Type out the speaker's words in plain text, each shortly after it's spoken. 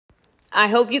I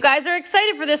hope you guys are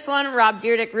excited for this one. Rob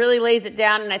Dyrdek really lays it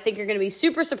down, and I think you're going to be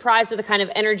super surprised with the kind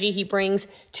of energy he brings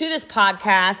to this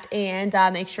podcast. And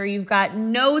make sure you've got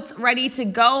notes ready to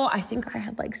go. I think I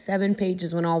had like 7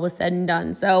 pages when all was said and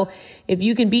done. So if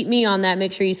you can beat me on that,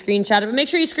 make sure you screenshot it. But make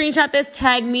sure you screenshot this,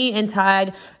 tag me, and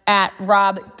tag at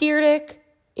Rob Dyrdek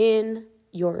in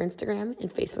your Instagram and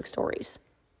Facebook stories.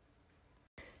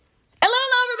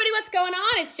 Hello, everybody. What's going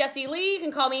on? It's Jessie Lee. You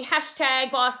can call me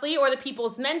 #BossLee or the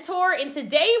People's Mentor. And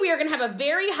today we are going to have a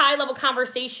very high-level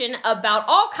conversation about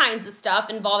all kinds of stuff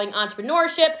involving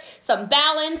entrepreneurship, some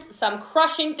balance, some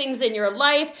crushing things in your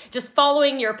life, just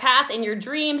following your path and your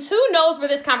dreams. Who knows where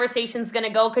this conversation is going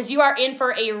to go, because you are in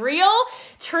for a real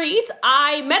treat.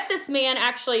 I met this man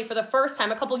actually for the first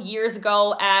time a couple years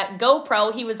ago at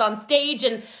GoPro. He was on stage,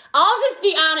 and I'll just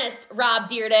be honest, Rob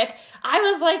Dyrdek, I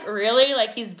was like, really?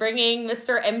 Like, he's bringing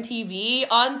Mr. MTV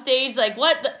on stage? Like,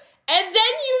 what? And then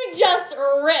you just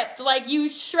ripped, like you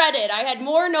shredded. I had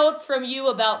more notes from you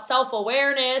about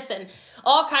self-awareness and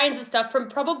all kinds of stuff from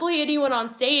probably anyone on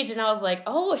stage. And I was like,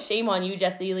 oh, shame on you,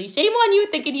 Jessie Lee. Shame on you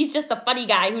thinking he's just a funny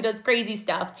guy who does crazy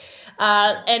stuff.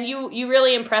 And you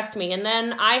really impressed me. And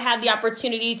then I had the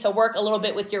opportunity to work a little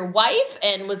bit with your wife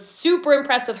and was super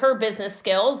impressed with her business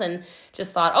skills and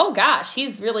just thought, oh gosh,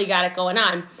 he's really got it going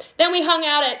on. Then we hung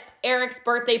out at Eric's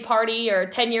birthday party or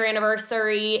 10-year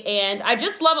anniversary, and I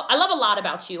love a lot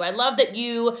about you. I love that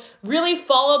you really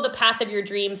followed the path of your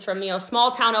dreams from,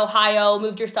 small town Ohio,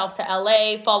 moved yourself to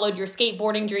LA, followed your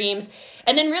skateboarding dreams,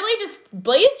 and then really just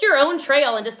blazed your own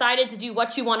trail and decided to do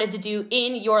what you wanted to do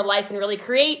in your life and really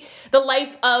create the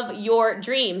life of your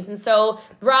dreams. And so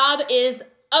Rob is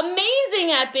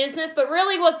amazing at business, but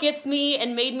really what gets me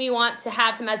and made me want to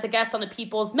have him as a guest on the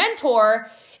People's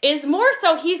Mentor is more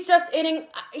so he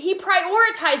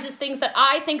prioritizes things that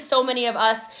I think so many of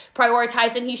us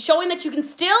prioritize, and he's showing that you can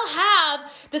still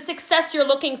have the success you're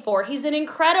looking for. He's an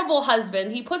incredible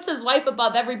husband. He puts his wife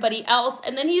above everybody else,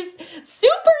 and then he's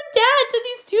super dad to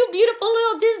these 2 beautiful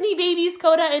little Disney babies,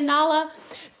 Coda and Nala.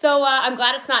 So I'm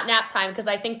glad it's not nap time, because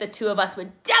I think the 2 of us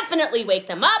would definitely wake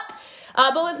them up.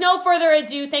 But with no further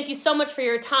ado, thank you so much for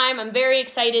your time. I'm very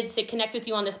excited to connect with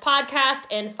you on this podcast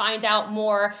and find out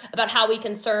more about how we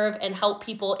can serve and help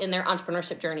people in their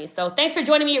entrepreneurship journeys. So thanks for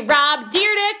joining me, Rob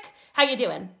Dyrdek. How you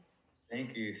doing?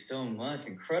 Thank you so much.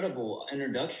 Incredible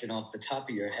introduction off the top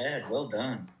of your head. Well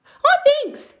done. Oh,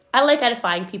 thanks. I like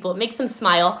edifying people. It makes them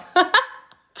smile.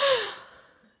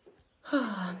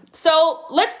 So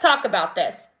let's talk about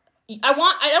this. I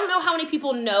don't know how many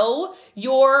people know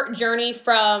your journey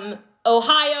from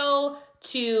Ohio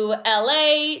to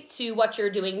LA, to what you're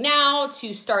doing now,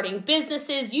 to starting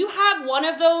businesses. You have one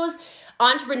of those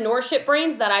entrepreneurship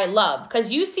brains that I love,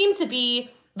 because you seem to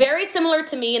be very similar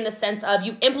to me in the sense of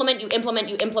you implement. You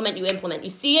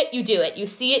see it, you do it. You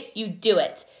see it, you do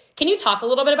it. Can you talk a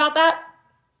little bit about that?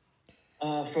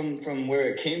 From where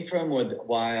it came from, or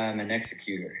why I'm an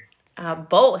executor?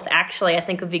 Both, actually, I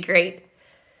think would be great.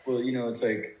 Well, it's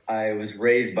like I was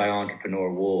raised by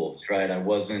entrepreneur wolves, right? I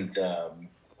wasn't, I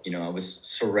was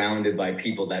surrounded by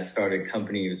people that started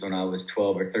companies when I was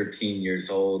 12 or 13 years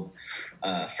old.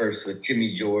 First with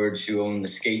Jimmy George, who owned the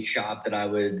skate shop that I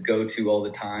would go to all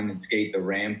the time and skate the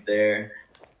ramp there.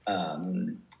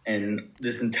 And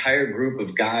this entire group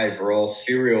of guys were all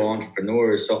serial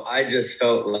entrepreneurs. So I just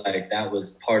felt like that was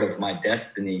part of my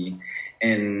destiny.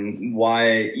 And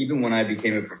why, even when I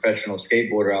became a professional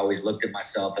skateboarder, I always looked at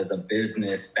myself as a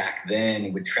business back then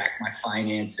and would track my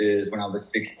finances when I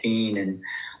was 16. And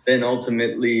then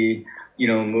ultimately,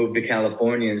 moved to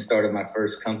California and started my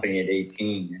first company at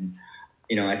 18. And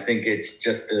I think it's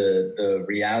just the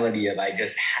reality of I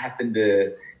just happened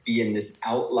to be in this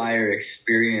outlier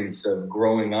experience of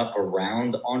growing up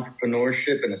around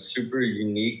entrepreneurship in a super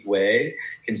unique way,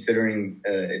 considering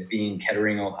it being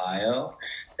Kettering, Ohio,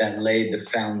 that laid the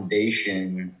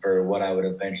foundation for what I would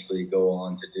eventually go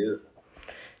on to do.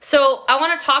 So I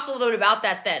want to talk a little bit about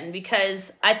that then,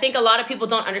 because I think a lot of people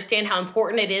don't understand how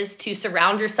important it is to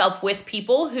surround yourself with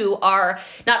people who are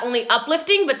not only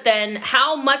uplifting, but then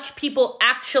how much people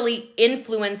actually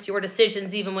influence your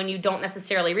decisions even when you don't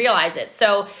necessarily realize it.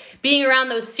 So being around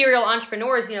those serial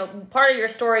entrepreneurs, part of your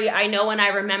story I know and I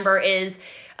remember is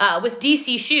with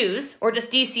DC Shoes, or just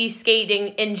DC skating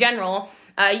in general.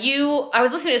 I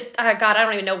was listening to, God, I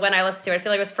don't even know when I listened to it. I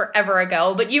feel like it was forever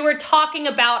ago, but you were talking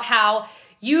about how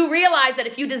you realized that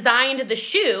if you designed the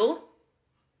shoe,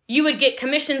 you would get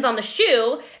commissions on the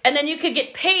shoe, and then you could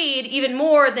get paid even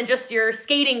more than just your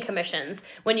skating commissions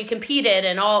when you competed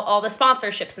and all the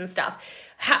sponsorships and stuff.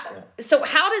 So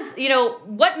how does,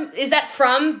 what is that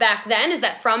from back then? Is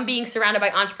that from being surrounded by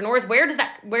entrepreneurs? Where does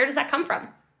that come from?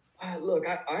 Look,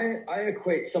 I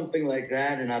equate something like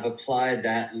that, and I've applied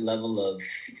that level of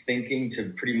thinking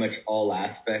to pretty much all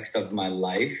aspects of my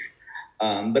life.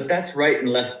 But that's right and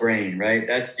left brain, right?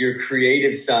 That's your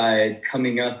creative side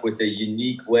coming up with a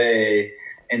unique way,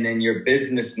 and then your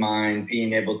business mind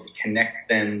being able to connect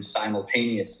them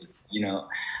simultaneously.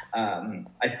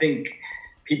 I think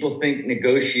people think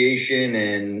negotiation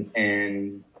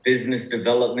and business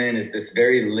development is this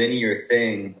very linear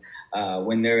thing,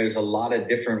 when there is a lot of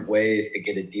different ways to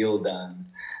get a deal done,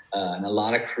 and a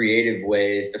lot of creative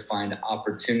ways to find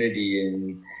opportunity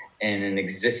in an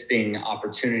existing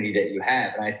opportunity that you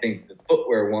have. And I think the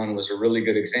footwear one was a really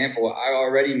good example. I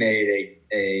already made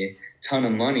a ton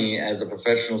of money as a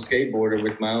professional skateboarder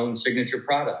with my own signature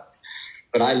product.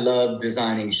 But I love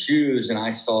designing shoes, and I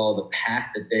saw the path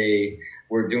that they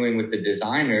were doing with the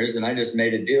designers, and I just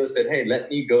made a deal, said, hey, let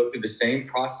me go through the same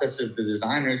process as the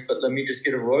designers, but let me just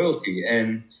get a royalty.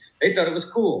 And they thought it was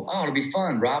cool. Oh, it'll be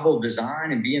fun. Rob will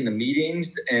design and be in the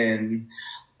meetings. And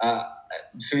as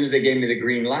soon as they gave me the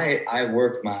green light, I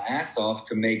worked my ass off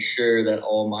to make sure that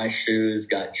all my shoes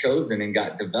got chosen and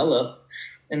got developed.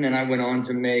 And then I went on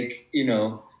to make,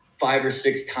 5 or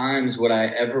 6 times what I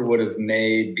ever would have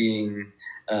made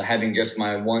having just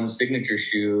my one signature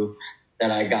shoe that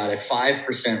I got a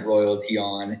 5% royalty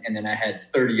on. And then I had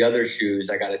 30 other shoes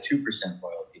I got a 2%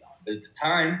 royalty on. But at the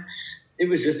time, it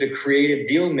was just a creative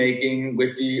deal making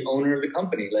with the owner of the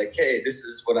company. Like, hey, this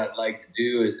is what I'd like to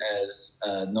do as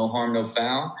no harm, no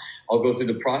foul. I'll go through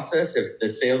the process. If the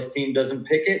sales team doesn't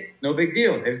pick it, no big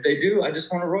deal. If they do, I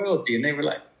just want a royalty. And they were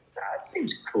like, that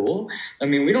seems cool. I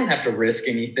mean, we don't have to risk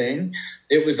anything.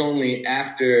 It was only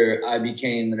after I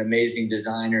became an amazing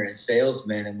designer and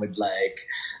salesman and would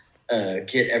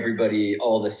get everybody,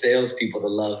 all the salespeople to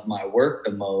love my work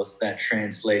the most, that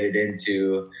translated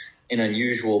into an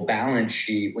unusual balance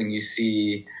sheet when you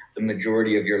see the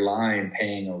majority of your line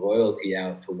paying a royalty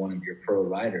out to one of your pro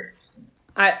riders.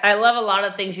 I love a lot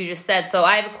of things you just said. So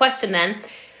I have a question then,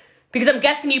 because I'm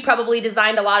guessing you probably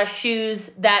designed a lot of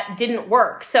shoes that didn't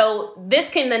work. So this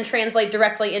can then translate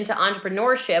directly into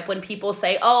entrepreneurship when people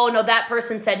say, oh, no, that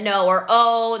person said no, or,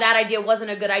 oh, that idea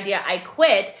wasn't a good idea, I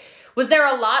quit. Was there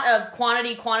a lot of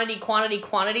quantity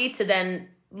to then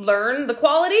learn the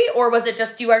quality? Or was it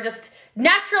just you are just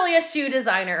naturally a shoe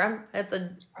designer?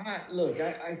 Look,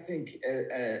 I think,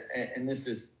 and this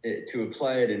is to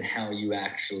apply it in how you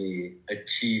actually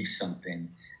achieve something.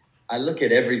 I look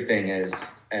at everything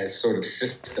as sort of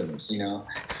systems,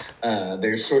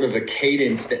 there's sort of a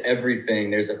cadence to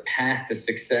everything. There's a path to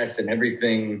success in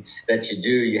everything that you do.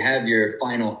 You have your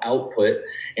final output.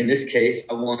 In this case,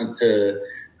 I want to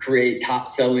create top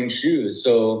selling shoes.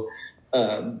 So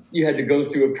you had to go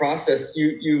through a process.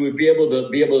 You would be able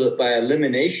to, by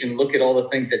elimination, look at all the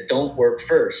things that don't work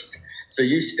first. So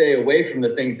you stay away from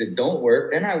the things that don't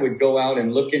work. Then I would go out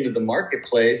and look into the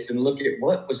marketplace and look at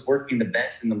what was working the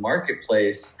best in the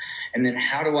marketplace. And then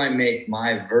how do I make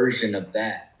my version of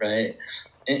that, right?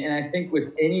 And I think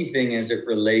with anything as it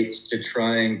relates to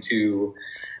trying to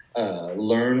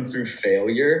learn through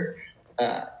failure,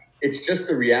 it's just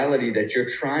the reality that you're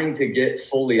trying to get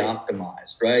fully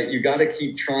optimized, right? You got to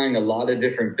keep trying a lot of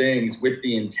different things with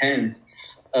the intent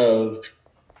of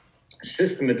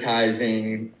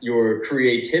systematizing your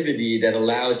creativity that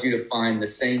allows you to find the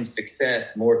same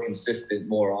success more consistent,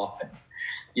 more often.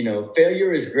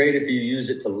 Failure is great if you use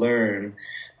it to learn.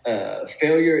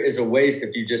 Failure is a waste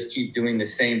if you just keep doing the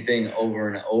same thing over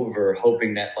and over,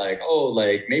 hoping that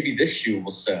maybe this shoe will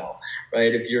sell,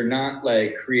 right? If you're not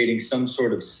creating some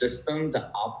sort of system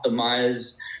to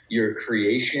optimize your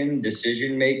creation,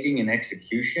 decision-making, and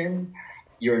execution,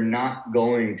 you're not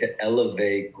going to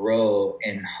elevate, grow,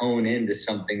 and hone into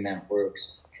something that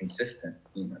works consistent.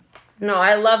 No,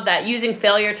 I love that. Using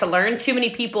failure to learn. Too many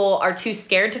people are too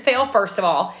scared to fail, first of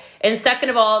all. And second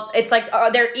of all, it's like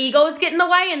their egos get in the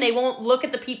way and they won't look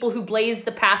at the people who blazed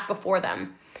the path before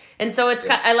them. And so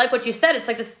I like what you said. It's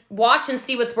like just watch and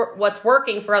see what's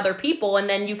working for other people, and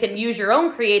then you can use your own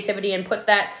creativity and put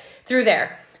that through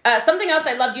there. Something else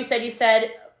I loved you said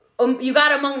you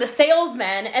got among the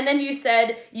salesmen, and then you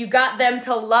said you got them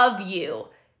to love you.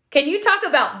 Can you talk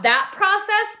about that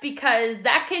process? Because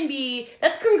that's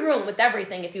congruent with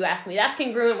everything, if you ask me. That's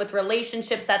congruent with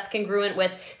relationships. That's congruent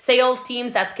with sales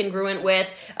teams. That's congruent with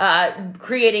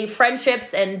creating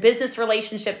friendships and business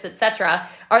relationships, etc.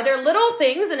 Are there little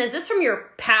things, and is this from your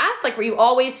past? Were you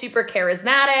always super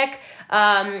charismatic?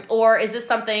 Or is this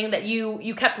something that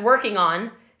you kept working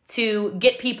on to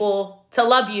get people to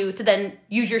love you, to then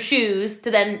use your shoes,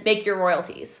 to then make your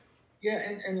royalties? Yeah,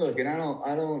 and look, and I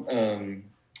don't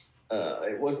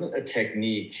it wasn't a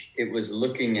technique. It was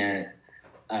looking at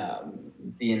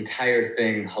the entire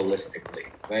thing holistically,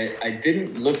 right? I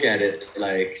didn't look at it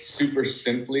like super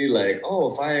simply, like,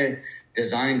 oh, if I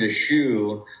designed a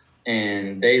shoe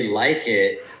and they like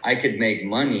it, I could make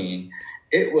money.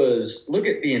 It was look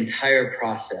at the entire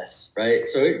process, right?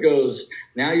 So it goes,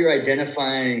 now you're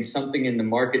identifying something in the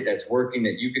market that's working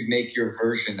that you could make your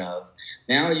version of.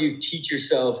 Now you teach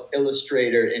yourself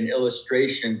Illustrator and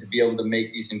illustration to be able to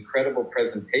make these incredible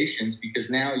presentations, because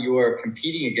now you are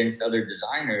competing against other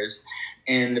designers,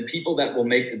 and the people that will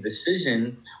make the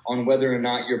decision on whether or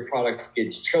not your product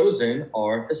gets chosen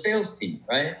are the sales team,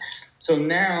 right? So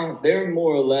now they're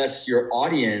more or less your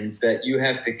audience that you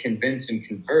have to convince and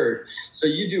convert. So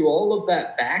you do all of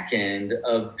that back end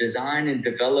of design and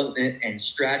development and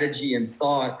strategy and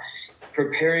thought,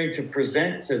 preparing to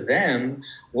present to them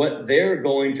what they're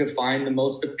going to find the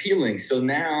most appealing. So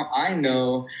now I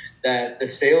know that the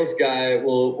sales guy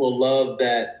will love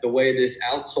that the way this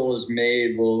outsole is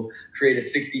made will create a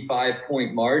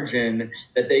 65-point margin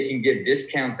that they can give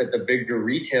discounts at the bigger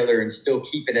retailer and still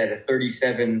keep it at a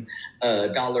 $37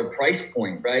 price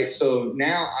point, right? So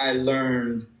now I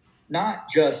learned not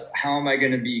just how am I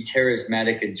going to be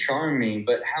charismatic and charming,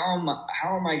 but how am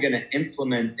I going to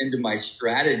implement into my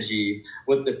strategy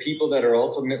what the people that are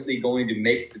ultimately going to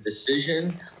make the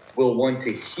decision will want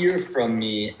to hear from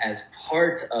me as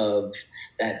part of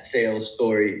that sales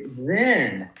story.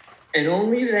 Then, and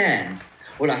only then,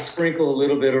 would I sprinkle a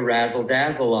little bit of razzle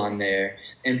dazzle on there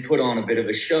and put on a bit of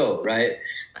a show, right?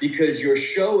 Because your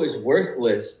show is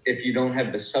worthless if you don't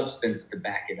have the substance to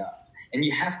back it up. And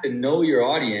you have to know your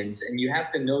audience, and you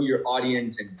have to know your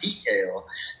audience in detail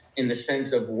in the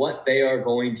sense of what they are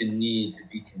going to need to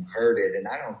be converted. And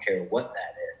I don't care what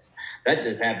that is. That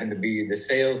just happened to be the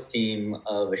sales team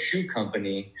of a shoe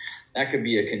company. That could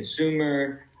be a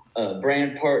consumer, a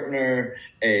brand partner,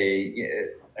 a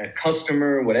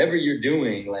customer, whatever you're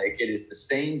doing. Like, it is the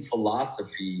same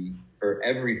philosophy for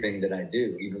everything that I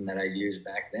do, even that I used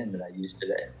back then that I use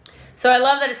today. So I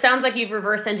love that it sounds like you've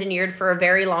reverse engineered for a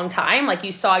very long time. Like,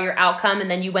 you saw your outcome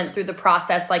and then you went through the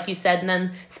process, like you said, and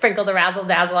then sprinkle the razzle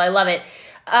dazzle. I love it.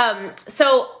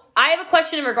 So I have a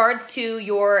question in regards to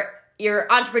your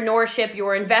entrepreneurship,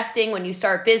 your investing, when you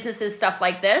start businesses, stuff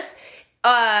like this.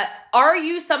 Are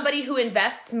you somebody who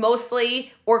invests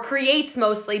mostly or creates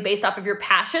mostly based off of your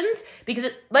passions? Because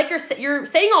you're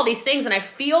saying all these things, and I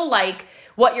feel like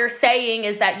what you're saying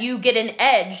is that you get an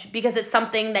edge because it's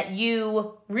something that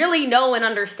you really know and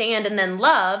understand and then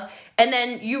love. And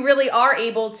then you really are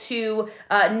able to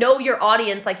know your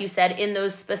audience, like you said, in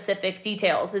those specific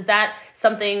details. Is that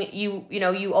something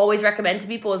you always recommend to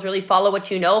people, is really follow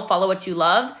what you know, follow what you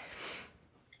love?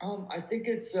 I think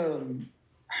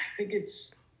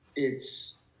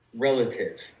it's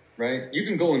relative, right? You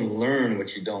can go and learn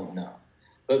what you don't know,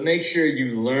 but make sure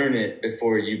you learn it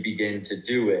before you begin to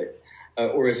do it.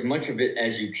 Or as much of it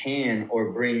as you can, or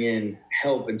bring in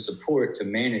help and support to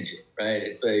manage it, right?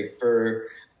 It's like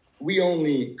we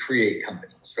only create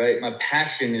companies, right? My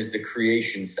passion is the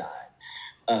creation side.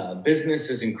 Business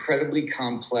is incredibly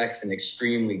complex and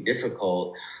extremely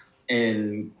difficult.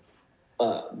 And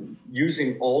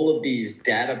using all of these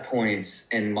data points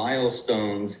and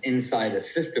milestones inside a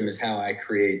system is how I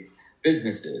create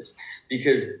businesses,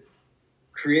 because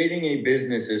creating a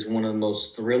business is one of the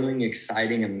most thrilling,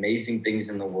 exciting, amazing things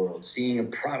in the world. Seeing a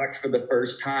product for the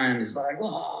first time is like,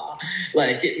 oh,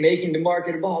 like it making the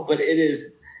market evolve, but it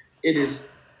is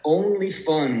only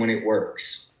fun when it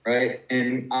works, right?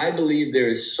 And I believe there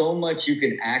is so much you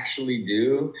can actually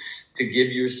do to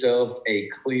give yourself a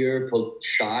clear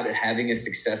shot at having a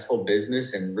successful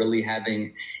business and really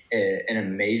having an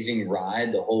amazing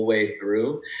ride the whole way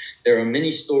through. There are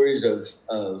many stories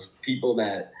of people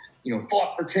that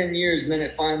fought for 10 years and then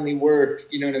it finally worked.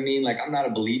 You know what I mean? Like, I'm not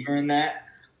a believer in that.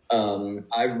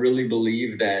 I really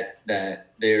believe that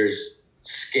there's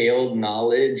scaled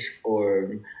knowledge,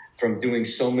 or from doing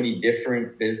so many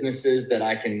different businesses, that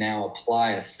I can now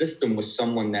apply a system with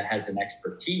someone that has an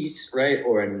expertise, right?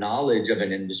 Or a knowledge of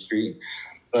an industry.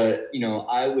 But,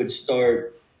 I would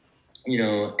start,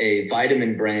 a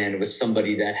vitamin brand with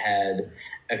somebody that had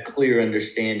a clear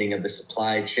understanding of the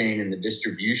supply chain and the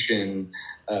distribution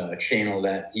channel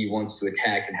that he wants to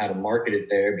attack and how to market it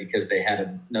there, because they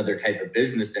had another type of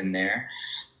business in there.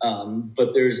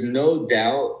 But there's no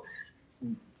doubt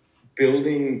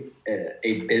building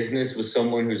a business with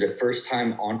someone who's a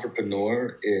first-time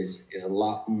entrepreneur is a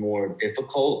lot more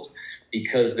difficult,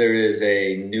 because there is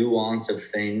a nuance of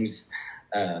things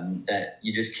that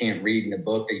you just can't read in a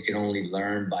book, that you can only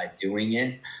learn by doing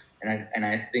it. And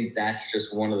I think that's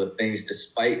just one of the things,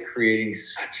 despite creating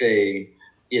such a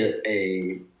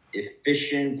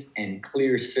efficient and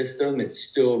clear system, it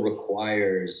still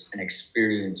requires an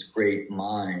experienced, great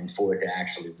mind for it to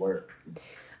actually work.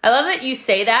 I love that you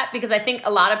say that, because I think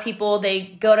a lot of people, they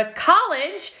go to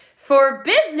college for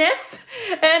business,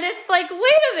 and it's like, wait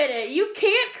a minute, you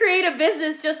can't create a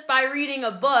business just by reading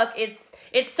a book. It's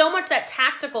so much that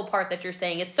tactical part that you're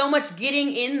saying. It's so much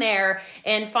getting in there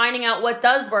and finding out what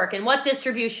does work and what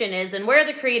distribution is and where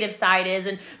the creative side is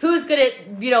and who's good at,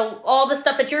 all the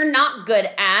stuff that you're not good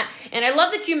at. And I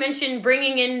love that you mentioned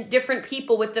bringing in different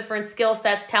people with different skill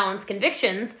sets, talents,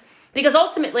 convictions, because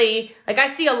ultimately, like, I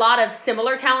see a lot of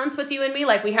similar talents with you and me.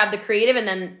 Like, we have the creative and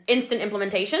then instant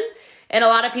implementation. And a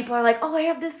lot of people are like, oh, I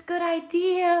have this good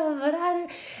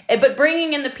idea, but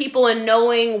bringing in the people and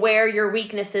knowing where your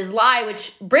weaknesses lie,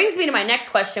 which brings me to my next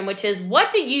question, which is,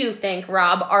 what do you think,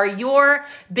 Rob, are your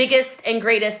biggest and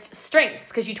greatest strengths?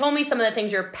 Because you told me some of the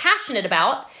things you're passionate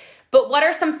about, but what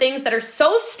are some things that are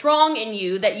so strong in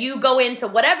you that you go into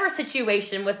whatever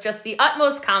situation with just the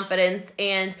utmost confidence,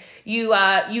 and you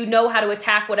know how to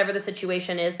attack whatever the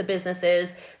situation is, the business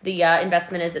is, the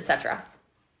investment is, etc.?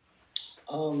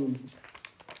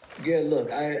 Yeah, look,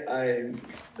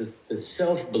 the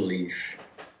self-belief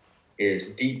is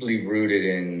deeply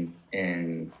rooted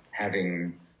in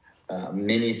having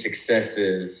many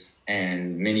successes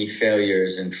and many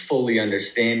failures, and fully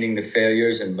understanding the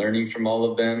failures and learning from all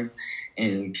of them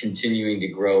and continuing to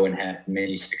grow and have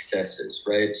many successes,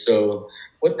 right? So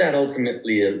what that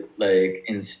ultimately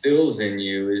instills in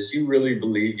you is you really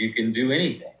believe you can do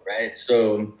anything, right?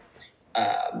 So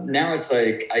now it's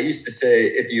like, I used to say,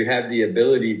 if you have the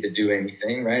ability to do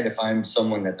anything, right? If I'm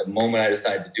someone that the moment I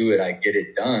decide to do it, I get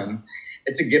it done.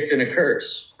 It's a gift and a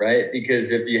curse, right? Because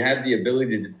if you have the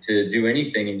ability to do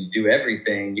anything and you do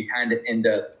everything, you kind of end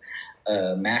up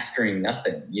mastering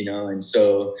nothing, And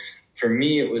so for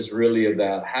me, it was really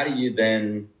about, how do you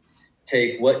then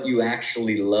take what you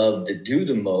actually love to do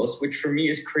the most, which for me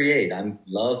is create. I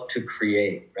love to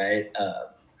create, right?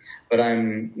 But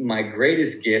my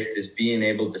greatest gift is being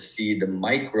able to see the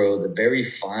micro, the very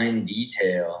fine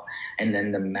detail, and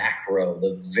then the macro,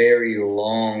 the very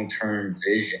long-term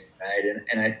vision, right?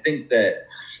 And I think that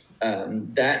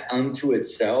that unto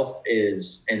itself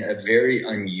is a very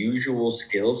unusual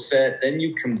skill set. Then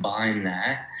you combine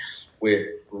that with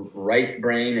right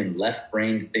brain and left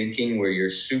brain thinking, where you're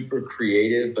super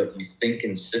creative, but you think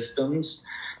in systems.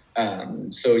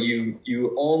 So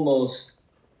you almost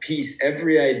piece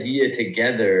every idea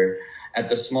together at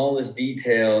the smallest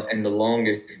detail and the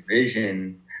longest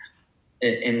vision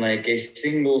in like a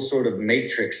single sort of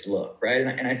matrix look, right?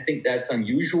 And I think that's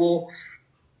unusual.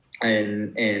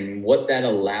 And what that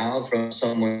allows from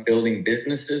someone building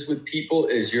businesses with people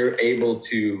is you're able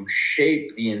to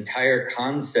shape the entire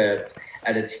concept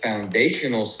at its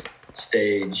foundational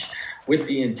stage with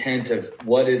the intent of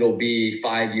what it'll be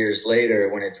 5 years later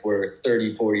when it's worth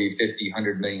 30, 40, 50,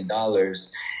 $100 million,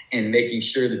 and making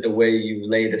sure that the way you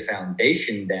lay the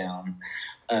foundation down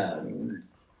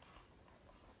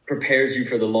prepares you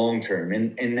for the long term.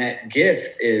 And that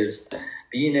gift is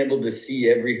being able to see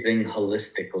everything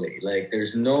holistically. Like,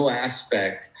 there's no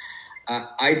aspect.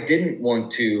 I didn't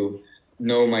want to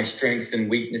know my strengths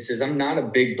and weaknesses. I'm not a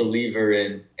big believer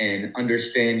in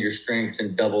understand your strengths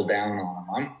and double down on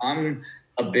them. I'm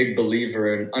a big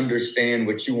believer in understand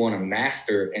what you want to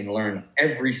master and learn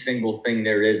every single thing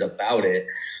there is about it,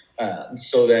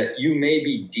 so that you may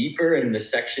be deeper in the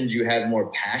sections you have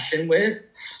more passion with,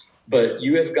 but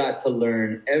you have got to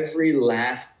learn every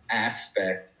last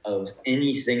aspect of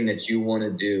anything that you want to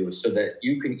do so that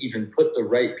you can even put the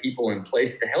right people in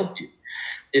place to help you.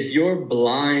 If you're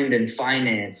blind in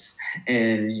finance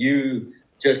and you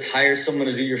just hire someone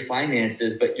to do your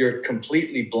finances, but you're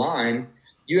completely blind,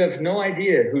 you have no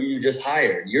idea who you just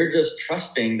hired. You're just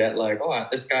trusting that, like, oh,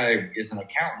 this guy is an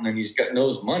accountant and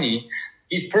knows money.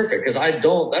 He's perfect, because I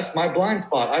don't. That's my blind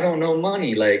spot. I don't know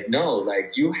money. Like, no,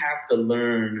 like, you have to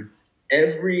learn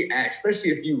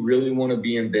especially if you really want to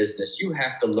be in business, you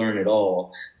have to learn it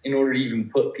all in order to even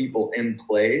put people in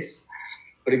place.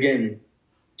 But again,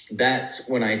 that's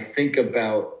when I think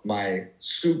about my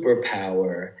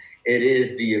superpower. It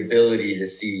is the ability to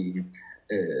see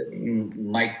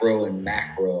micro and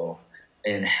macro,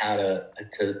 and how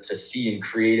to see in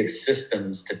creative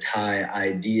systems to tie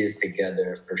ideas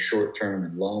together for short term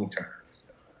and long term.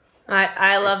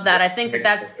 I love that. I think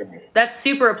that's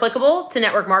super applicable to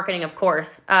network marketing, of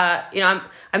course.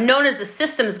 I'm known as the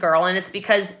systems girl, and it's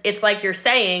because it's like you're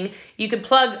saying, you could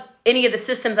plug any of the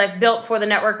systems I've built for the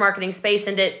network marketing space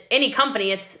into any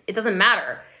company. It doesn't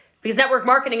matter, because network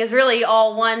marketing is really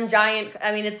all one giant.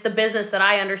 It's the business that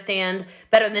I understand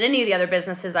better than any of the other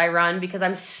businesses I run, because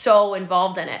I'm so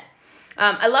involved in it.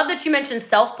 I love that you mentioned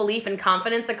self-belief and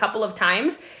confidence a couple of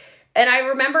times. And I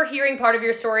remember hearing part of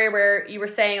your story where you were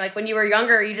saying, like, when you were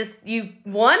younger, you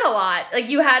won a lot. Like,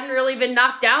 you hadn't really been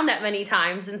knocked down that many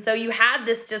times. And so you had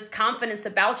this just confidence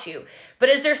about you. But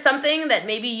is there something that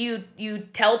maybe you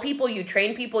tell people, you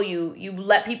train people, you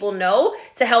let people know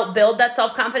to help build that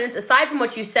self-confidence, aside from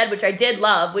what you said, which I did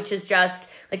love, which is just,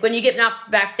 like, when you get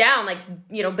knocked back down, like,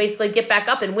 you know, basically get back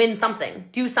up and win something,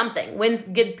 do something,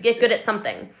 get good at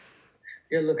something.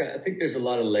 Yeah, look, I think there's a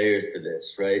lot of layers to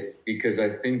this, right? Because I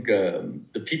think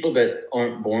the people that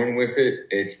aren't born with it,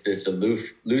 it's this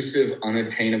elusive,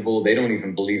 unattainable, they don't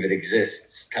even believe it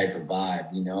exists type of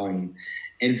vibe, you know?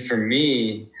 And for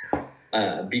me,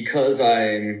 because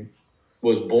I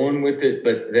was born with it,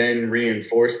 but then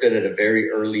reinforced it at a very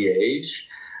early age,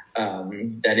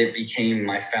 that it became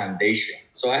my foundation.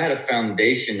 So I had a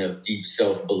foundation of deep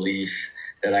self-belief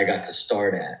that I got to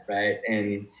start at, right?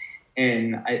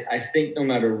 And I think no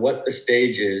matter what the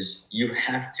stage is, you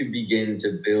have to begin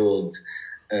to build,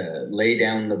 lay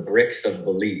down the bricks of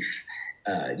belief.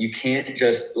 You can't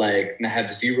just like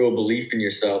have zero belief in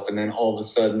yourself and then all of a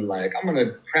sudden like, I'm going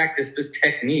to practice this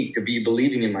technique to be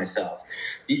believing in myself.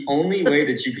 The only way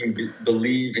that you can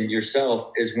believe in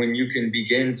yourself is when you can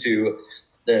begin to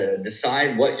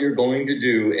decide what you're going to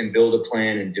do and build a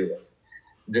plan and do it.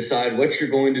 Decide what you're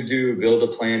going to do, build a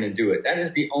plan and do it. That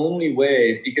is the only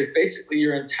way, because basically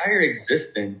your entire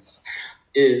existence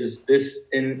is this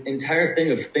entire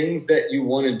thing of things that you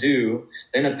want to do,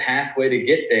 then a pathway to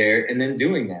get there, and then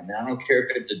doing them. And I don't care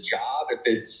if it's a job, if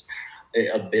it's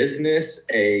a business,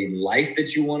 a life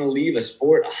that you want to leave, a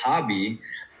sport, a hobby.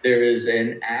 There is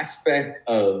an aspect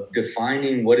of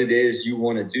defining what it is you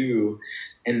want to do,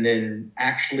 and then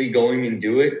actually going and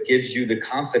do it gives you the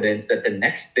confidence that the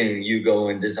next thing you go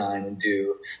and design and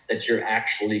do, that you're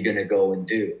actually going to go and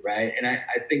do, right? And I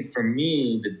think for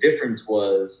me, the difference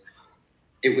was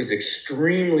it was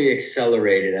extremely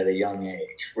accelerated at a young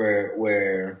age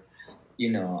where you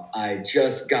know, I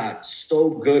just got so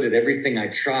good at everything I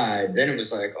tried. Then it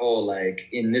was like,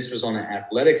 and this was on an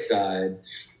athletic side,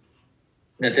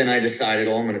 that then I decided,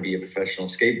 I'm going to be a professional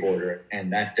skateboarder,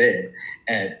 and that's it.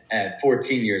 At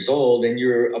 14 years old, and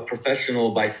you're a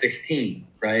professional by 16,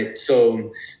 right?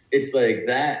 So it's like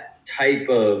that type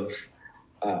of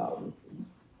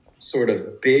sort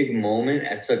of big moment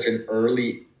at such an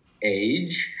early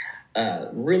age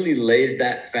really lays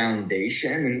that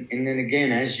foundation. And then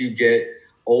again, as you get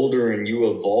older and you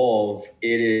evolve,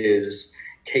 it is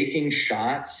taking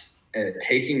shots,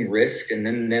 taking risks, and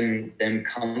then them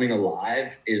coming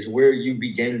alive is where you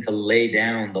begin to lay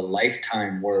down the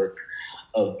lifetime work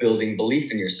of building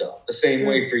belief in yourself. The same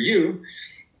way for you.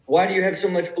 Why do you have so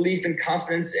much belief and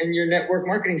confidence in your network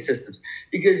marketing systems?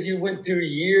 Because you went through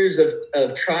years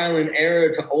of trial and error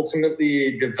to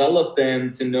ultimately develop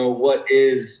them to know what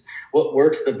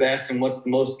works the best and what's the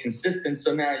most consistent.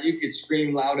 So now you could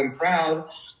scream loud and proud,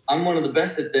 I'm one of the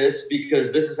best at this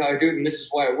because this is how I do it and this is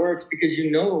why it works, because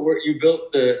you know where you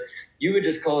built you would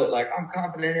just call it like, I'm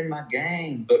confident in my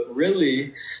game. But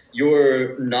really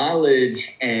your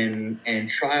knowledge and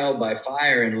trial by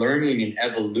fire and learning and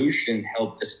evolution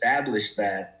helped establish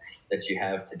that you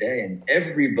have today. And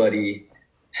everybody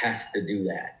has to do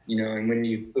that, you know. And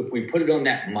if we put it on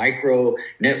that micro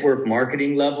network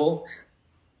marketing level,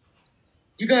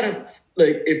 you gotta,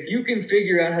 like, if you can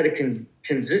figure out how to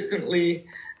consistently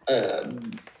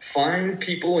find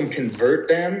people and convert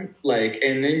them, like,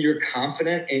 and then you're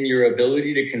confident in your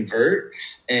ability to convert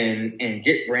and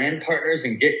get brand partners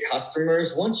and get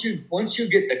customers. Once you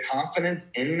get the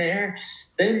confidence in there,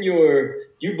 then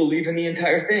you believe in the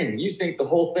entire thing. You think the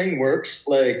whole thing works.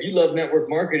 Like, you love network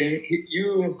marketing.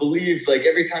 You believe, like,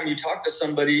 every time you talk to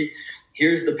somebody,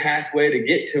 here's the pathway to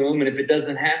get to them. And if it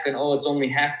doesn't happen, it's only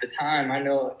half the time. I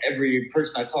know every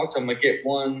person I talk to, I'm going to get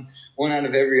one out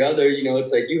of every other. You know,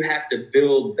 it's like you have to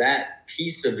build that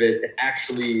piece of it to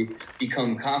actually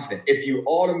become confident. If you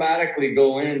automatically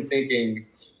go in thinking,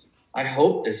 I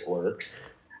hope this works,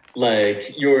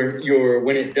 like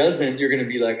when it doesn't, you're going to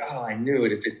be like, I knew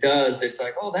it. If it does, it's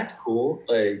like, that's cool.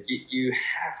 Like, you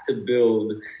have to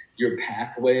build your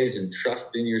pathways and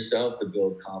trust in yourself to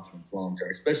build confidence long term,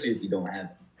 especially if you don't have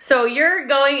it. So you're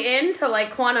going into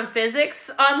like quantum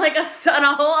physics on like on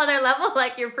a whole other level,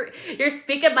 like you're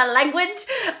speaking my language,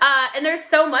 and there's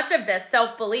so much of this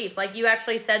self-belief. Like, you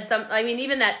actually said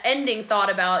even that ending thought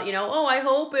about, I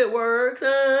hope it works.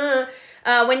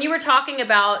 When you were talking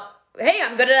about hey,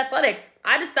 I'm good at athletics.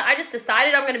 I just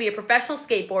decided I'm going to be a professional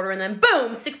skateboarder, and then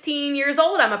boom, 16 years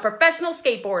old, I'm a professional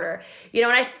skateboarder. You know,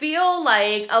 and I feel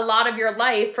like a lot of your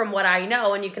life, from what I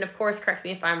know, and you can of course correct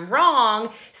me if I'm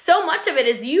wrong, so much of it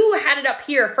is you had it up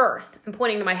here first. I'm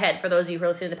pointing to my head for those of you who are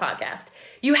listening to the podcast.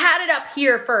 You had it up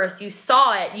here first. You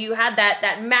saw it. You had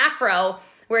that macro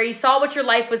where you saw what your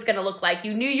life was going to look like.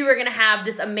 You knew you were going to have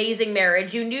this amazing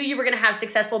marriage. You knew you were going to have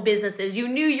successful businesses. You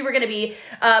knew you were going to be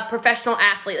a professional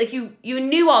athlete. Like you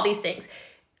knew all these things.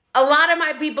 A lot of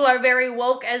my people are very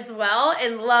woke as well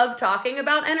and love talking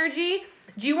about energy.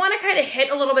 Do you want to kind of hit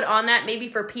a little bit on that, maybe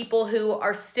for people who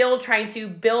are still trying to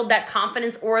build that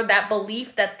confidence or that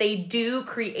belief that they do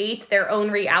create their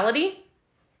own reality?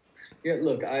 Yeah,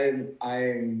 look, I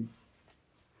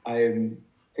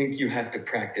think you have to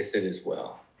practice it as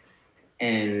well.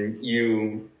 And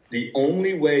the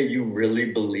only way you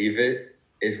really believe it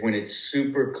is when it's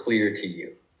super clear to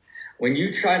you. When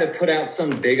you try to put out some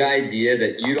big idea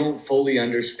that you don't fully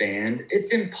understand,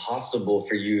 it's impossible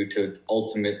for you to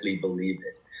ultimately believe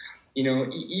it. You know,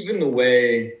 even the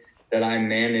way that I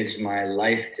manage my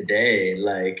life today,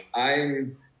 like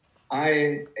it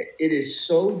is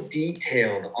so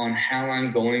detailed on how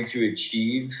I'm going to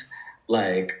achieve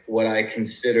like what I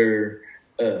consider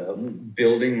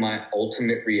building my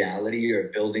ultimate reality or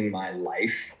building my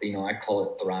life. You know, I call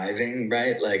it thriving,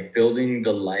 right? Like building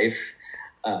the life.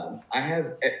 I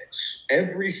have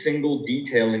every single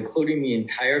detail, including the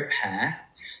entire path.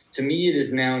 To me, it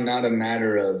is now not a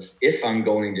matter of if I'm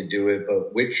going to do it,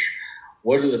 but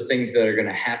what are the things that are going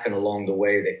to happen along the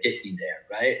way that get me there,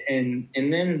 right? And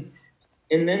then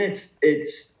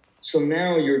it's so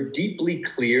now you're deeply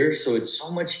clear, so it's so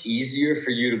much easier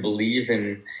for you to believe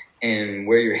in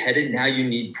where you're headed. Now you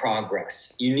need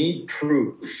progress. You need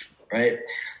proof, right?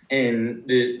 And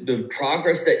the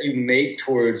progress that you make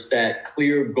towards that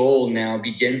clear goal now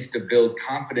begins to build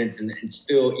confidence and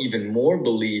instill even more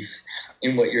belief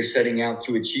in what you're setting out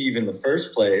to achieve in the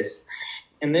first place.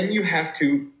 And then you have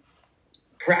to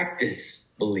practice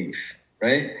belief,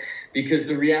 right? Because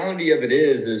the reality of it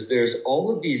is there's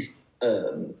all of these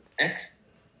X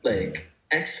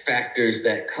factors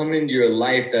that come into your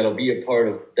life that'll be a part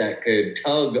of that could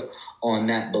tug on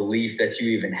that belief that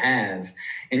you even have.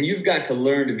 And you've got to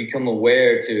learn to become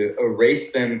aware to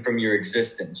erase them from your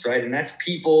existence, right? And that's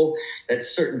people,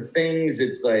 that's certain things.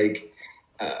 It's like,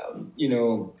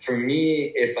 for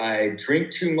me, if I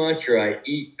drink too much or I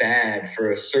eat bad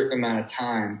for a certain amount of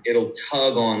time, it'll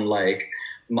tug on like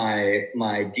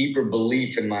my deeper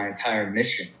belief in my entire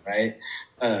mission, right?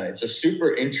 It's a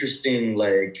super interesting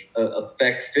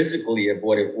effect physically of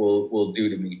what it will do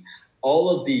to me. All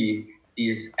of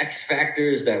these X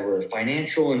factors that were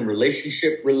financial and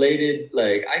relationship related,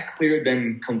 like I cleared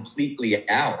them completely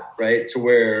out, right? To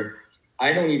where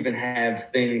I don't even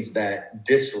have things that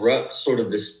disrupt sort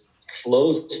of this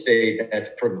flow state that's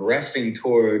progressing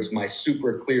towards my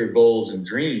super clear goals and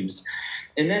dreams.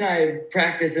 And then I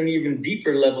practice an even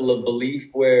deeper level of belief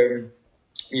where,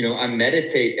 I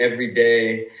meditate every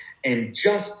day and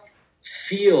just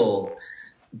feel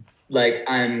like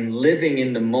I'm living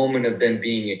in the moment of them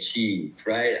being achieved,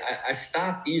 right? I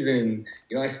stopped even,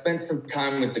 I spent some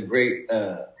time with the great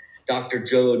Dr.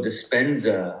 Joe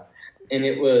Dispenza, and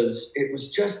it was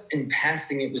just in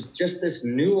passing, it was just this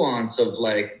nuance of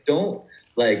like, don't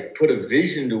like put a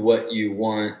vision to what you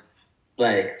want,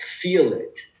 like feel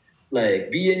it.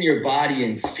 Like be in your body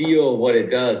and feel what it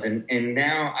does. And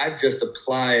now I've just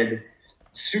applied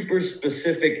super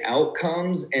specific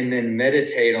outcomes and then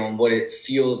meditate on what it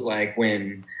feels like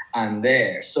when I'm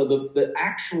there. So the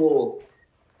actual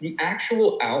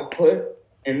output,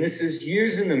 and this is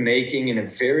years in the making in a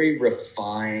very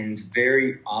refined,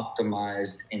 very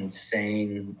optimized,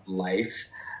 insane life,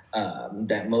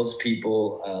 that most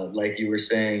people, like you were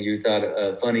saying, you thought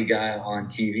a funny guy on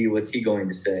TV, what's he going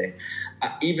to say?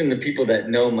 Even the people that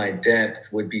know my depth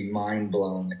would be mind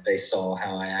blown if they saw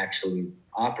how I actually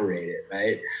operate it,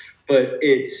 right? But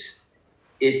its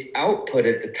output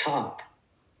at the top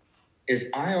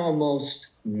is I almost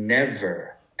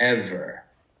never, ever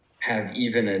have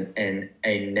even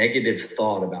a negative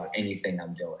thought about anything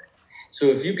I'm doing. So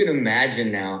if you can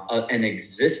imagine now an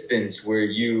existence where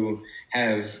you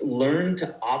have learned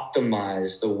to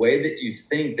optimize the way that you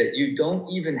think, that you don't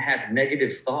even have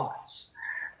negative thoughts,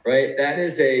 right? That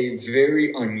is a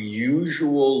very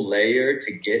unusual layer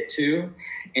to get to.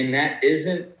 And that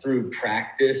isn't through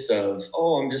practice of,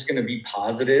 I'm just going to be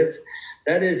positive.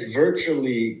 That is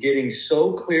virtually getting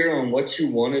so clear on what you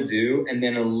want to do and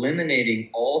then eliminating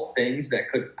all things that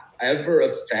could ever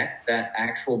affect that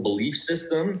actual belief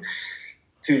system.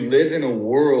 to live in a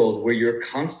world where you're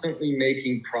constantly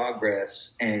making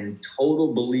progress and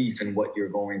total belief in what you're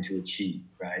going to achieve,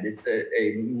 right? It's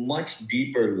a much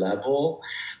deeper level,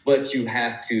 but you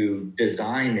have to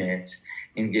design it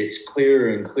and gets clearer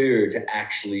and clearer to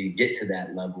actually get to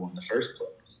that level in the first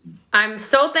place. I'm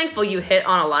so thankful you hit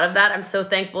on a lot of that. I'm so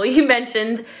thankful you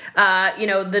mentioned,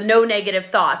 the no negative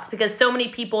thoughts, because so many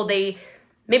people,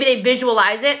 maybe they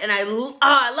visualize it. And I love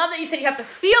that you said you have to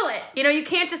feel it. You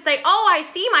can't just say, oh, I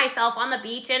see myself on the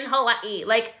beach in Hawaii.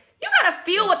 Like, you got to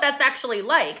feel what that's actually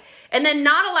like. And then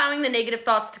not allowing the negative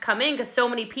thoughts to come in, because so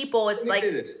many people, it's like,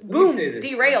 boom,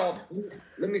 derailed.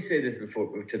 Let me say this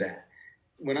before to that.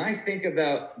 When I think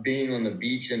about being on the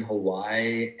beach in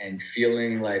Hawaii and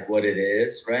feeling like what it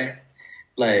is, right?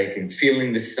 Like, and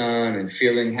feeling the sun and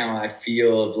feeling how I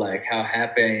feel of like how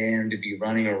happy I am to be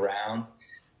running around.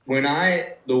 When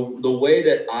the way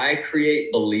that I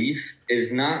create belief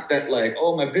is not that like,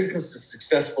 oh, my business is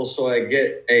successful, so I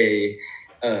get a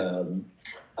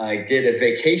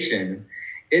vacation.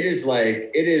 It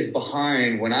is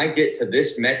behind, when I get to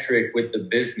this metric with the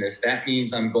business, that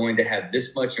means I'm going to have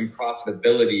this much in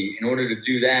profitability. In order to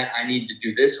do that, I need to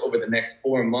do this over the next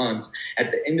 4 months.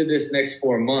 At the end of this next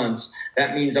 4 months,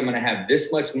 that means I'm going to have this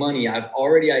much money. I've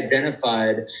already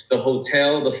identified the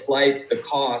hotel, the flights, the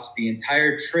cost. The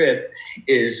entire trip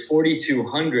is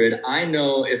 $4,200. I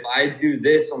know if I do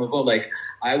this on the boat, like,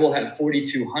 I will have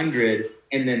 $4,200,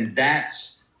 and then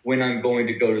that's when I'm going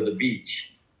to go to the beach.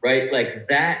 Right? Like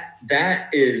that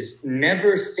is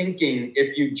never thinking.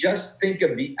 If you just think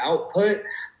of the output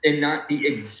and not the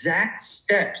exact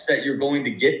steps that you're going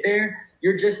to get there,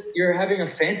 you're having a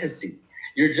fantasy.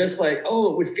 You're just like,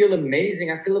 oh, it would feel amazing.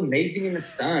 I feel amazing in the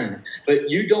sun. But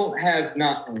you don't have,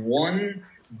 not one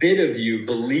bit of you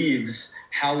believes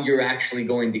how you're actually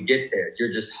going to get there. You're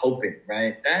just hoping,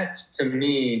 right? That's, to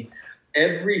me,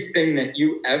 everything that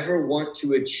you ever want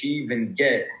to achieve and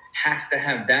get has to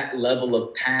have that level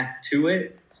of path to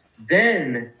it.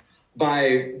 Then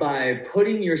by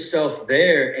putting yourself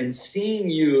there and seeing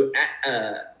you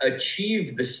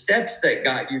achieve the steps that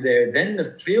got you there, then the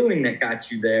feeling that got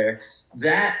you there,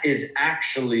 that is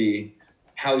actually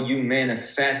how you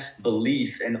manifest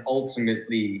belief and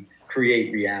ultimately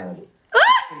create reality. You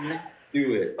cannot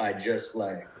do it by just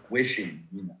like wishing,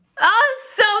 Oh,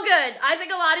 so good. I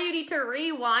think a lot of you need to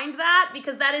rewind that,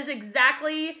 because that's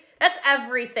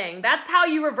everything. That's how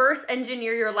you reverse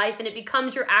engineer your life and it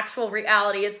becomes your actual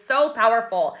reality. It's so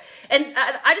powerful. And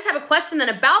I just have a question then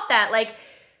about that. Like,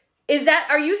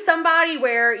 are you somebody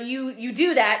where you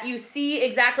do that? You see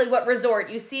exactly what resort,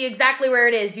 you see exactly where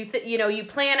it is. You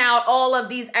plan out all of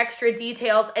these extra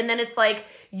details, and then it's like,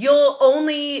 you'll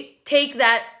only take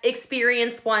that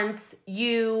experience once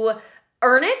you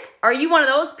earn it? Are you one of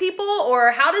those people, or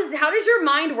how does your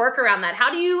mind work around that? How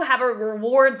do you have a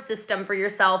reward system for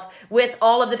yourself with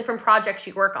all of the different projects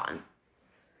you work on?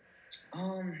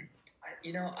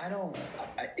 I don't.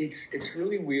 It's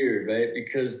really weird, right?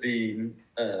 Because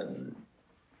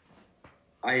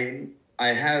I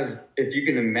have, if you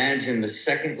can imagine, the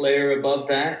second layer above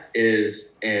that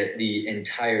is the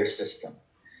entire system.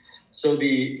 So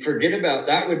forget about,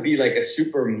 that would be like a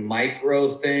super micro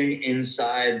thing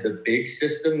inside the big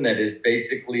system that is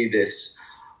basically this,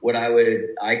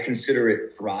 I consider it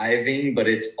thriving, but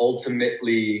it's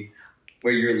ultimately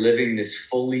where you're living this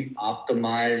fully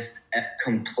optimized,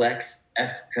 complex,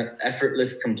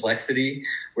 effortless complexity,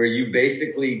 where you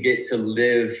basically get to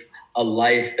live a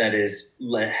life that is,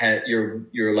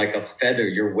 you're like a feather,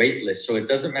 you're weightless. So it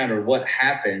doesn't matter what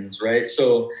happens, right?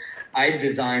 So I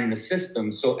design the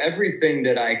system. So everything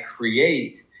that I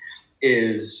create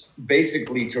is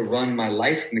basically to run my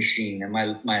life machine and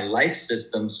my life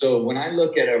system. So when I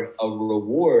look at a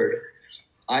reward,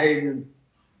 I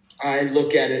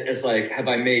look at it as like, have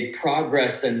I made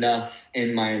progress enough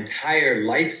in my entire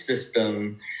life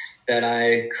system that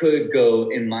I could go,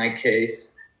 in my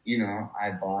case,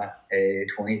 I bought a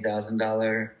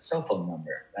 $20,000 cell phone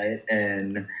number, right?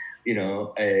 And,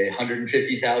 a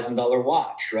 $150,000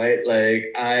 watch, right?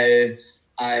 Like I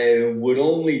would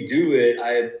only do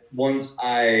it once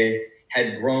I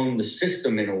had grown the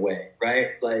system in a way,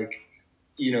 right? Like,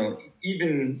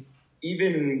 even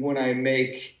when I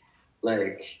make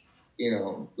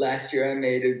last year I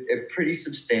made a pretty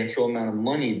substantial amount of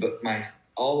money, but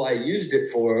all I used it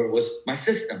for was my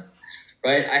system.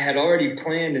 Right? I had already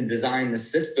planned and designed the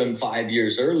system 5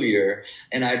 years earlier,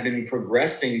 and I've been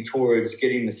progressing towards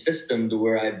getting the system to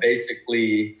where I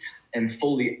basically am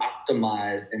fully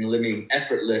optimized and living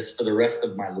effortless for the rest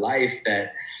of my life.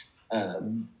 That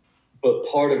But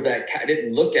part of that, I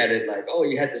didn't look at it like, oh,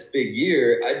 you had this big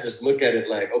year. I just look at it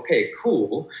like, okay,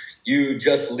 cool. You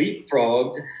just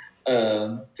leapfrogged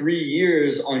 3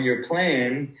 years on your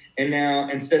plan. And now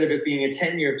instead of it being a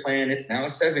 10-year plan, it's now a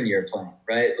 7-year plan,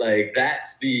 right? Like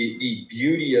that's the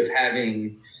beauty of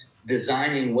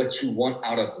designing what you want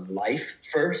out of life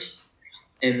first,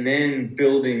 and then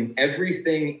building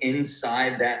everything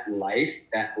inside that life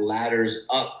that ladders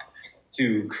up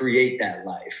to create that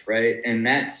life, right? And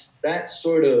that's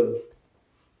sort of,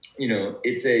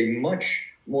 it's a much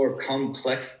more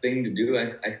complex thing to do.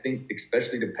 I think,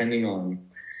 especially depending on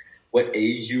what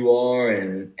age you are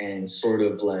and sort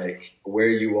of like where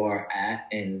you are at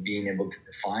and being able to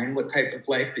define what type of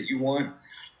life that you want.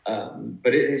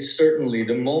 But it is certainly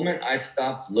the moment I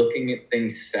stopped looking at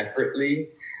things separately,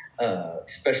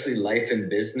 especially life and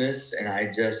business, and I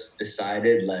just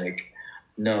decided like,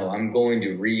 no, I'm going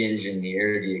to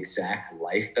re-engineer the exact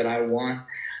life that I want.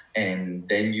 And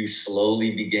then you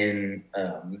slowly begin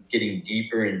getting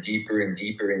deeper and deeper and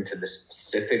deeper into the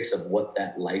specifics of what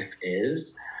that life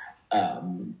is.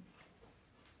 And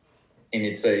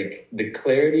it's like the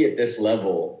clarity at this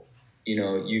level,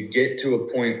 you get to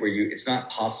a point where it's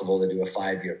not possible to do a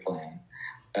 5-year plan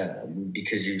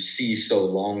because you see so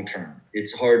long-term.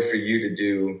 It's hard for you to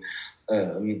do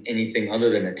anything other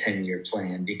than a 10-year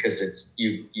plan because it's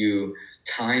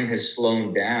time has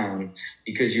slowed down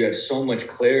because you have so much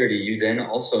clarity. You then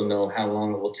also know how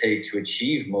long it will take to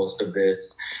achieve most of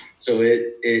this. So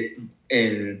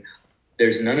and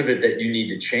there's none of it that you need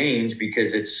to change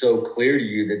because it's so clear to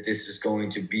you that this is going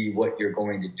to be what you're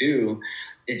going to do.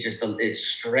 It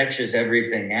stretches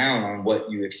everything out on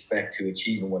what you expect to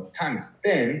achieve and what the time is.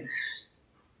 Then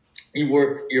you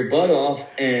work your butt off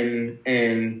and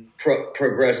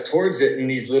progress towards it. And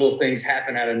these little things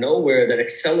happen out of nowhere that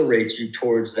accelerates you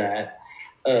towards that.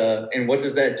 And what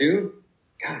does that do?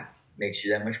 God, makes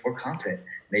you that much more confident,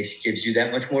 gives you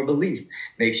that much more belief,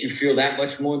 makes you feel that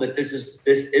much more that this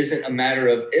isn't a matter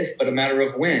of if, but a matter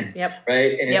of when. Yep.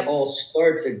 Right. And It all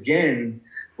starts again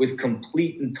with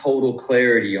complete and total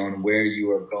clarity on where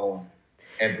you are going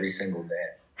every single day.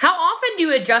 How often do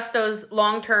you adjust those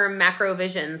long-term macro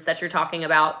visions that you're talking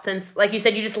about? Since, like you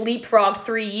said, you just leapfrogged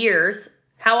 3 years.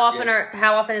 How often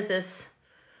is this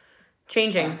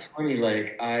changing? It's funny.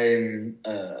 Like I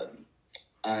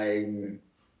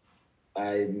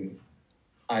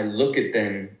look at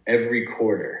them every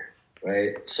quarter,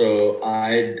 right? So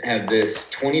I have this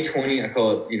 2020. I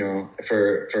call it,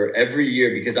 for every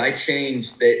year because I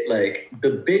change that. Like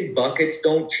the big buckets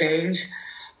don't change.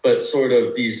 But sort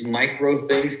of these micro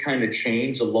things kind of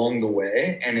change along the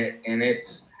way. And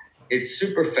it's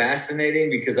super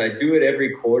fascinating because I do it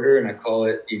every quarter and I call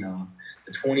it,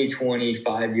 the 2020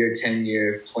 5-year,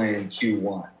 10-year plan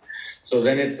Q1. So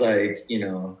then it's like,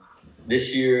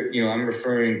 this year, I'm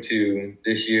referring to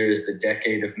this year as the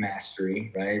decade of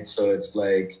mastery, right? So it's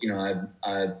like,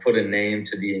 I put a name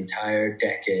to the entire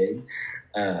decade.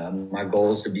 My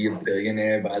goal is to be a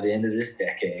billionaire by the end of this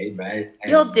decade, right?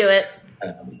 You'll do it.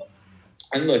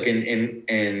 And look,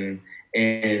 and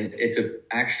it's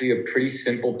actually a pretty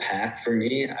simple path for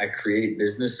me. I create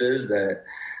businesses that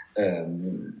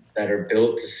are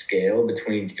built to scale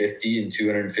between 50 and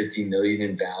 250 million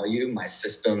in value. My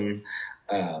system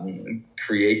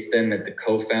creates them at the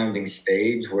co-founding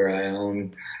stage where I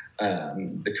own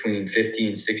between 50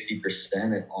 and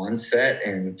 60% at onset,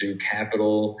 and through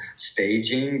capital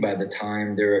staging by the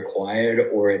time they're acquired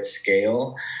or at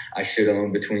scale, I should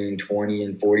own between 20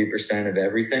 and 40% of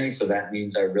everything. So that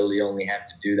means I really only have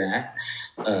to do that,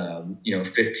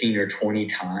 15 or 20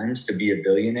 times to be a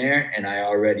billionaire. And I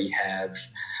already have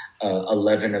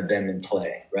 11 of them in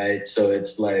play, right? So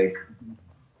it's like,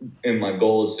 and my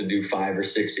goal is to do 5 or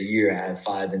 6 a year. I have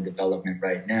 5 in development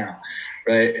right now,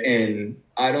 right? And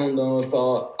I don't know if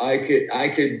I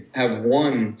could have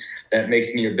one that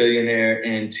makes me a billionaire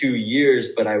in 2 years,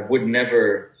 but I would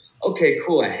never. Okay,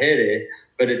 cool, I hit it,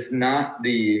 but it's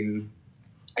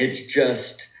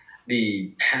just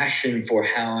the passion for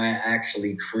how I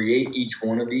actually create each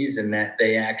one of these and that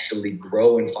they actually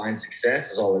grow and find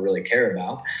success is all I really care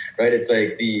about, right? It's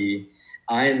like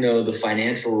I know the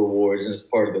financial rewards and it's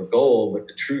part of the goal, but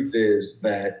the truth is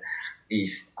that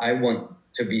I want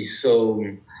to be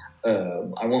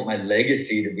I want my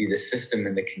legacy to be the system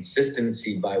and the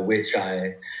consistency by which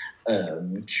I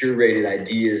curated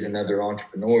ideas and other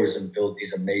entrepreneurs and built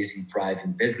these amazing,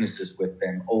 thriving businesses with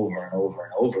them over and over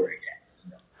and over again.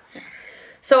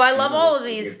 So I love all of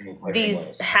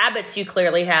these habits you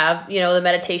clearly have, the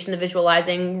meditation, the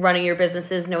visualizing, running your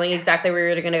businesses, knowing exactly where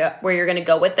you're going to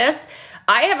go with this.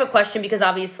 I have a question because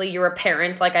obviously you're a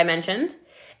parent, like I mentioned,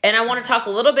 and I want to talk a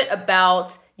little bit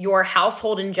about your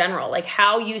household in general, like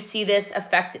how you see this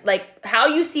affect, like how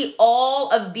you see all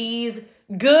of these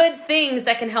good things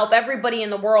that can help everybody in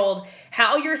the world,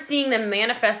 how you're seeing them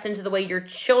manifest into the way your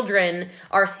children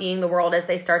are seeing the world as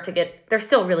they start to get, they're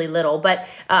still really little, but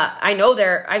I know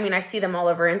I see them all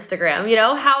over Instagram, you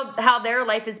know, how their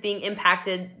life is being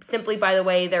impacted simply by the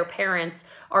way their parents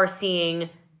are seeing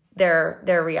their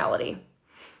reality.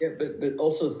 Yeah, but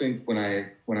also think when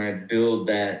I build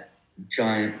that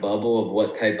giant bubble of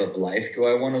what type of life do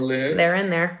I want to live, they're in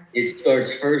there. It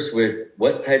starts first with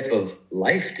what type of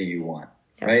life do you want?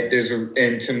 Right.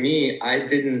 And to me, I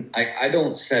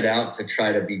don't set out to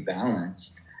try to be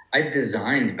balanced. I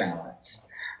designed balance,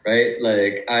 right?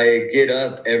 Like I get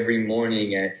up every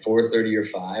morning at 4:30 or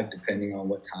 5, depending on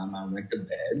what time I went to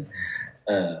bed.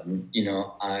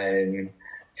 I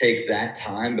take that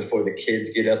time before the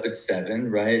kids get up at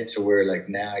 7, right? To where like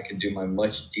now I can do my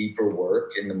much deeper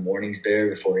work in the mornings there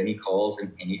before any calls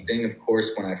and anything. Of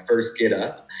course, when I first get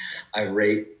up, I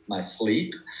rate my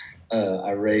sleep.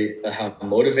 I rate how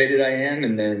motivated I am,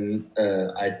 and then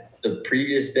the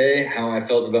previous day, how I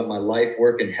felt about my life,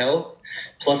 work, and health,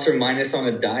 plus or minus on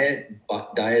a diet.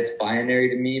 Diet's binary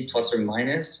to me, plus or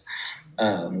minus.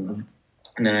 And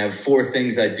then I have 4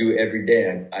 things I do every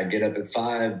day. I get up at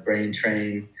 5, brain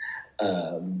train,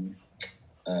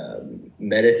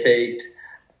 meditate.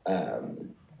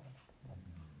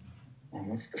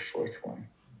 What's the 4th one?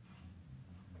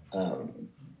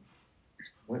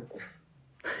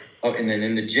 And then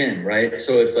in the gym, right?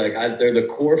 So it's like they're the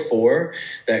core 4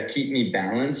 that keep me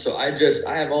balanced. So I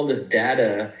have all this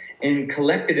data and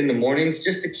collected in the mornings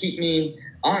just to keep me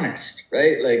honest,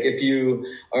 right? Like if you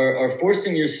are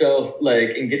forcing yourself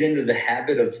and get into the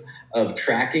habit of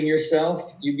tracking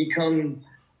yourself, you become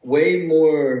way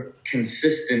more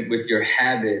consistent with your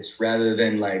habits rather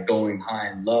than like going high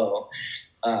and low.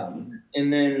 And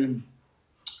then,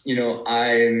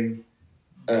 I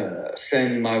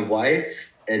send my wife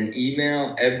an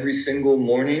email every single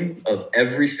morning of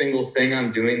every single thing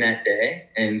I'm doing that day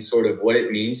and sort of what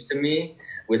it means to me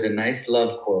with a nice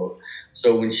love quote.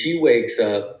 So when she wakes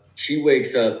up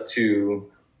to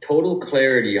total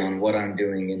clarity on what I'm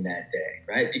doing in that day,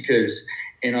 right? Because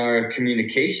in our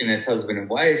communication as husband and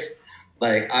wife,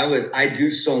 I do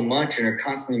so much and are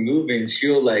constantly moving.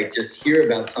 She'll just hear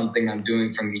about something I'm doing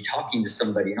from me talking to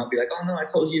somebody, and I'll be like, oh no, I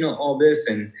told you, all this.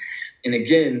 And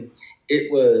again,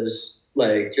 it was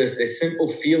just a simple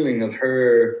feeling of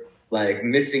her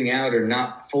missing out or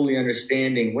not fully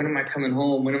understanding, when am I coming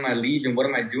home? When am I leaving? What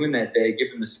am I doing that day?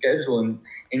 Given the schedule.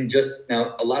 And just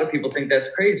now, a lot of people think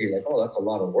that's crazy. Oh, that's a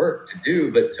lot of work to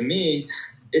do. But to me,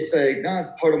 it's no,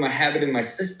 it's part of my habit in my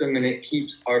system, and it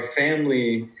keeps our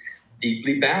family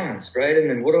deeply balanced, right? And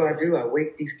then what do? I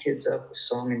wake these kids up with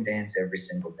song and dance every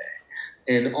single day.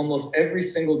 And almost every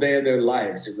single day of their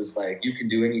lives, it was you can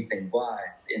do anything. Why?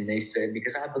 And they said,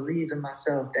 because I believe in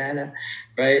myself, Dada,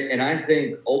 right? And I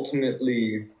think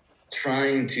ultimately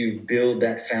trying to build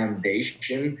that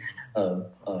foundation of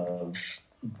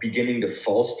beginning to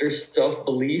foster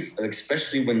self-belief,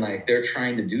 especially when they're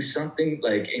trying to do something,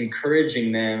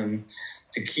 encouraging them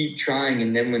to keep trying.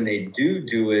 And then when they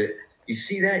do it, you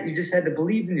see that? You just had to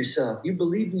believe in yourself. You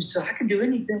believe in yourself. I can do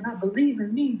anything. I believe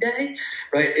in me, Daddy.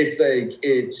 Right?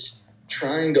 It's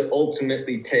trying to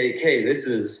ultimately take, hey, this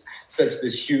is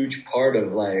this huge part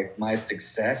of my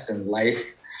success in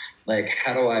life.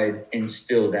 How do I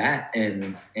instill that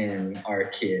in our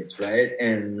kids, right?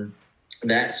 And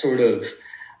that sort of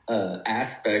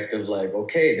aspect of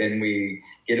okay, then we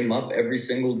get them up every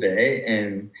single day,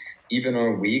 and even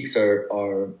our weeks are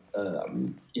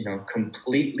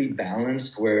completely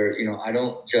balanced, where I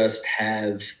don't just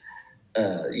have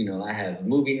I have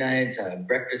movie nights, I have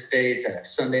breakfast dates, I have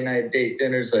Sunday night date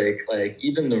dinners,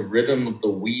 even the rhythm of the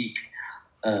week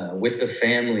with the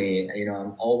family.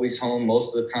 I'm always home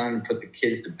most of the time to put the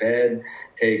kids to bed,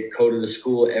 take Coda to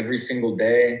school every single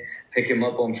day, pick him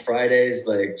up on Fridays,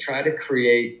 try to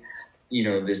create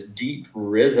this deep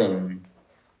rhythm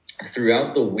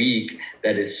throughout the week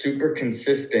that is super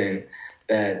consistent,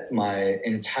 that my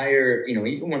entire,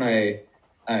 even when I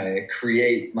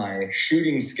create my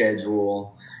shooting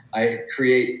schedule, I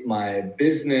create my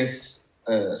business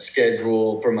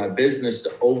schedule for my business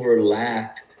to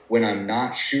overlap when I'm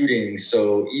not shooting.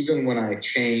 So even when I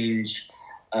change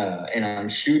and I'm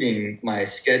shooting, my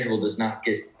schedule does not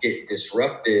get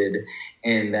disrupted,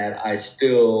 and that I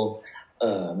still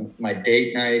my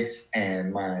date nights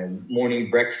and my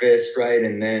morning breakfast, right?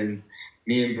 And then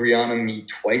me and Brianna meet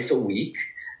twice a week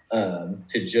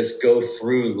to just go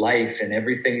through life and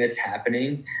everything that's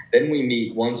happening. Then we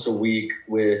meet once a week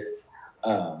with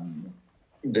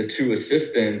the two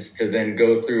assistants to then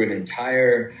go through an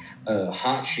entire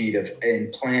hot sheet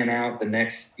and plan out the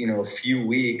next, few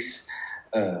weeks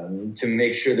to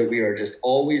make sure that we are just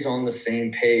always on the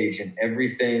same page and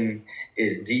everything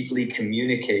is deeply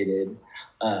communicated.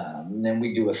 And then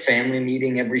we do a family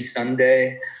meeting every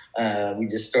Sunday. We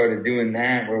just started doing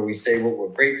that where we say what we're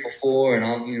grateful for and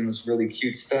all, this really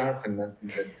cute stuff. And my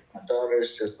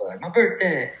daughter's just like, my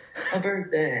birthday.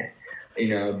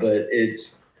 But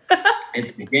it's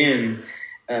again,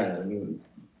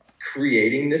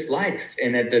 creating this life.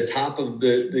 And at the top of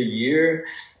the year,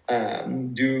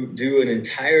 do an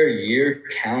entire year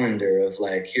calendar of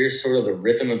like, here's sort of the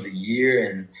rhythm of the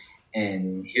year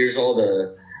and here's all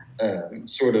the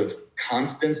sort of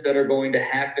constants that are going to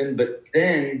happen. But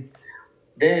then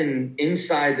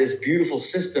inside this beautiful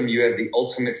system, you have the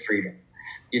ultimate freedom.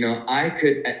 I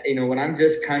could, when I'm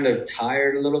just kind of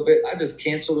tired a little bit, I just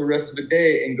cancel the rest of the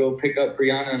day and go pick up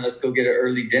Brianna and let's go get an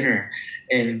early dinner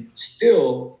and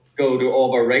still go to all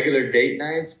of our regular date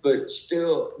nights, but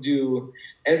still do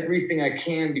everything I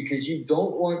can because you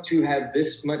don't want to have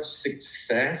this much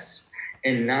success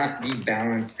and not be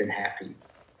balanced and happy,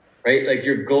 right? Like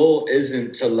your goal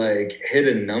isn't to like hit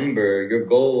a number. Your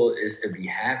goal is to be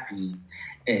happy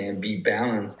and be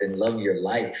balanced and love your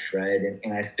life, right?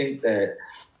 And I think that,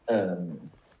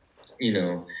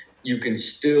 you can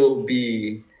still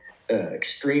be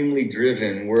extremely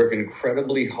driven, work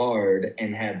incredibly hard,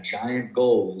 and have giant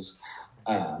goals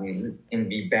and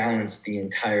be balanced the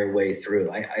entire way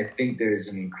through. I think there's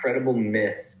an incredible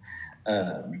myth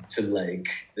to like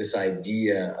this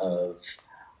idea of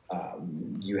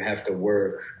you have to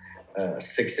work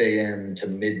 6 a.m. to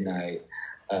midnight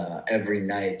every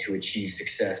night to achieve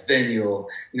success. Then you'll,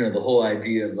 the whole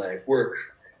idea of like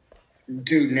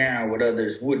do now what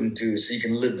others wouldn't do so you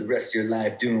can live the rest of your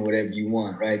life doing whatever you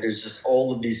want, right? There's just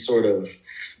all of these sort of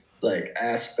like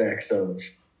aspects of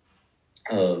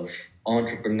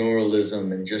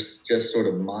entrepreneurialism and just sort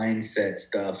of mindset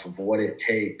stuff of what it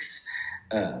takes.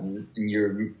 And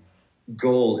your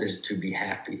goal is to be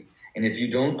happy. And if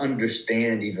you don't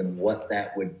understand even what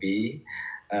that would be,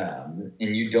 and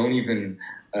you don't even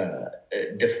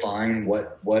define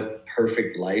what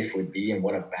perfect life would be and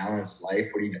what a balanced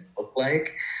life would even look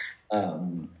like,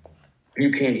 you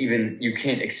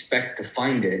can't expect to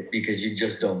find it because you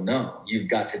just don't know. You've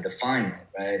got to define it,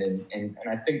 right? And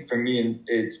I think for me,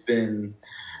 it's been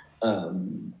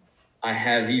I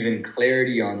have even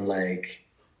clarity on like,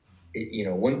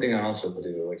 one thing I also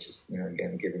do, which is,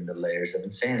 again, given the layers of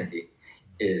insanity,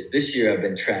 is this year I've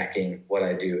been tracking what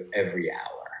I do every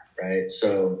hour. Right.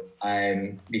 So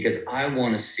because I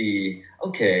want to see,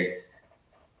 okay,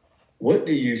 what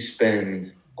do you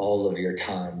spend all of your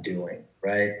time doing?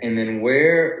 Right. And then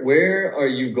where are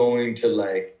you going to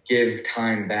like give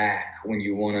time back when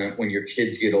your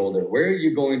kids get older? Where are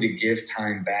you going to give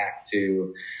time back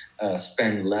to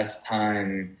spend less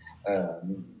time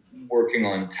working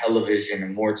on television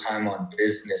and more time on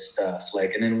business stuff?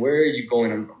 Like, and then where are you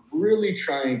going? I'm really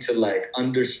trying to like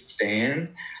understand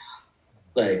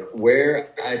like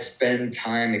where I spend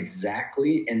time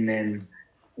exactly, and then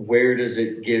where does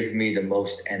it give me the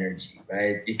most energy,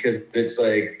 right? Because it's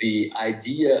like the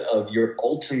idea of you're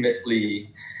ultimately,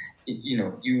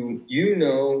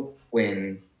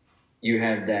 when you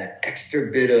have that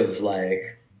extra bit of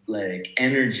like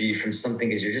energy from something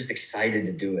because you're just excited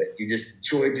to do it. You just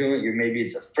enjoy doing it. Maybe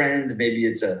it's a friend, maybe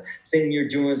it's a thing you're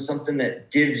doing, something that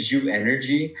gives you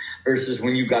energy versus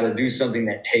when you got to do something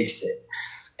that takes it.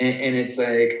 And it's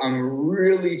like, I'm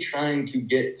really trying to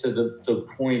get to the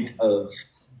point of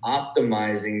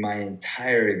optimizing my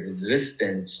entire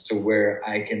existence to where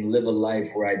I can live a life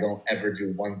where I don't ever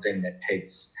do one thing that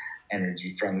takes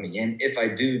energy from me. And if I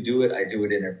do it, I do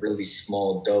it in a really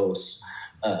small dose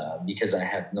because I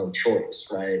have no choice,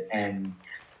 right? And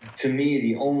to me,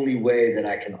 the only way that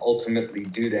I can ultimately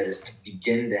do that is to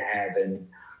begin to have a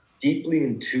deeply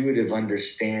intuitive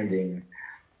understanding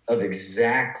of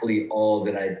exactly all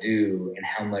that I do and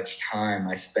how much time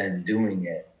I spend doing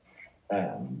it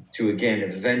to, again,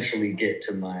 eventually get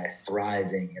to my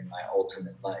thriving and my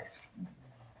ultimate life.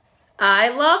 I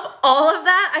love all of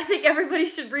that. I think everybody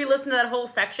should re-listen to that whole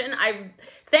section. I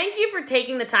thank you for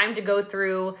taking the time to go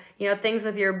through, things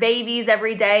with your babies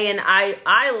every day. And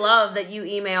I love that you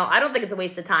email. I don't think it's a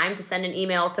waste of time to send an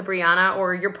email to Brianna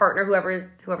or your partner,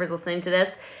 whoever's listening to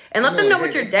this, and let them know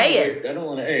what your day is. I don't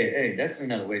want to, definitely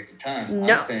not a waste of time.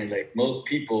 No. I'm saying like most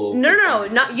people. No,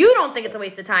 not you don't think it's a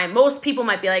waste of time. Most people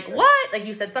might be like, what? Like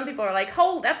you said, some people are like,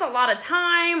 oh, that's a lot of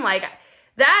time. Like,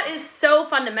 that is so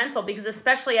fundamental because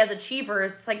especially as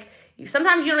achievers, it's like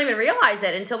sometimes you don't even realize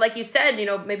it until, like you said,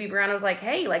 maybe Brianna was like,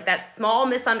 hey, like that small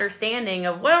misunderstanding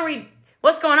of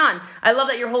what's going on. I love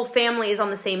that your whole family is on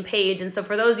the same page. And so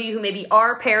for those of you who maybe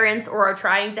are parents or are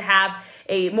trying to have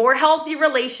a more healthy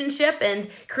relationship and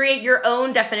create your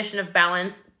own definition of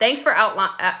balance, thanks for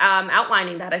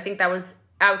outlining that. I think that was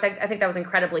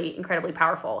incredibly, incredibly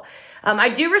powerful. I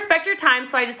do respect your time,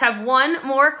 so I just have one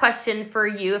more question for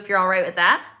you, if you're all right with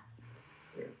that.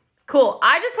 Cool.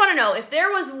 I just want to know if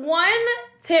there was one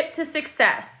tip to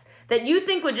success that you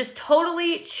think would just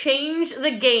totally change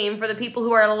the game for the people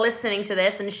who are listening to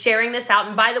this and sharing this out.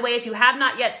 And by the way, if you have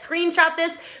not yet, screenshot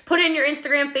this, put it in your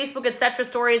Instagram, Facebook, etc.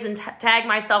 stories, and tag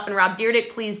myself and Rob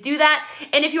Dyrdek. Please do that.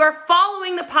 And if you are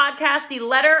following the podcast, the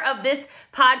letter of this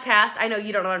podcast, I know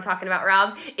you don't know what I'm talking about,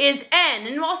 Rob, is N.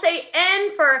 And we'll say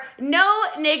N for no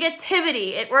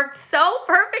negativity. It worked so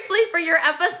perfectly for your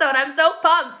episode. I'm so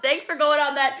pumped. Thanks for going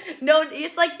on that. No,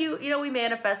 it's like we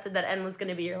manifested that N was going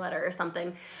to be your letter or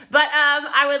something. But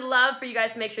I would love for you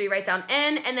guys to make sure you write down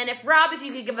N. And then if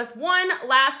you could give us one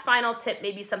last final tip,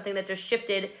 maybe something that just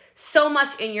shifted so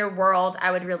much in your world, I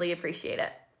would really appreciate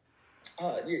it.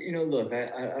 Look,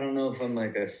 I don't know if I'm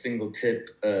like a single tip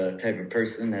type of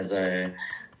person, as I,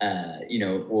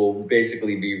 will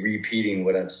basically be repeating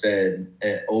what I've said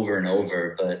over and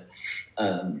over. But,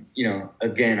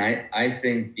 again, I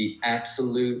think the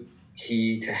absolute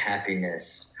key to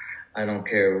happiness, I don't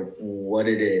care what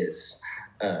it is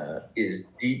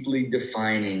deeply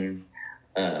defining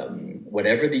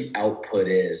whatever the output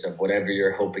is of whatever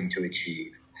you're hoping to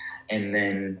achieve. And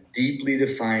then deeply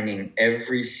defining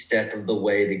every step of the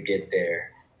way to get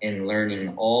there and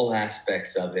learning all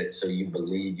aspects of it so you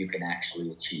believe you can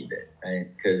actually achieve it, right?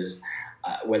 Because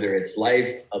whether it's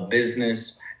life, a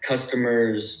business,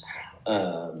 customers,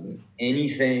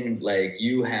 anything, like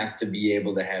you have to be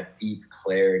able to have deep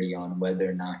clarity on whether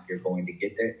or not you're going to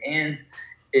get there. And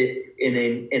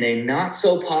in a not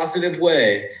so positive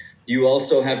way, you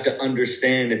also have to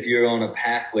understand if you're on a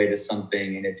pathway to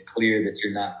something and it's clear that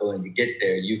you're not going to get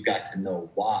there, you've got to know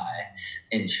why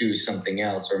and choose something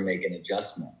else or make an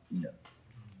adjustment.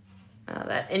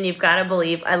 And you've got to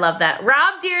believe. I love that.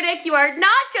 Rob Dyrdek, you are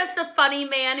not just a funny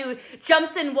man who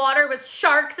jumps in water with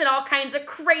sharks and all kinds of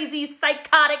crazy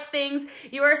psychotic things.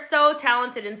 You are so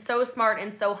talented and so smart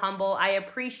and so humble. I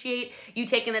appreciate you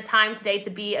taking the time today to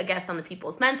be a guest on The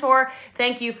People's Mentor.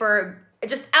 Thank you for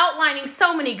just outlining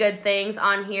so many good things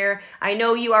on here. I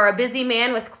know you are a busy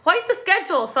man with quite the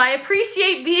schedule, so I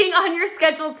appreciate being on your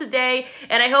schedule today,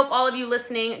 and I hope all of you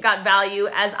listening got value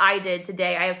as I did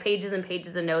today. I have pages and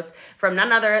pages of notes from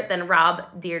none other than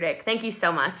Rob Dyrdek. Thank you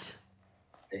so much.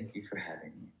 Thank you for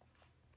having me.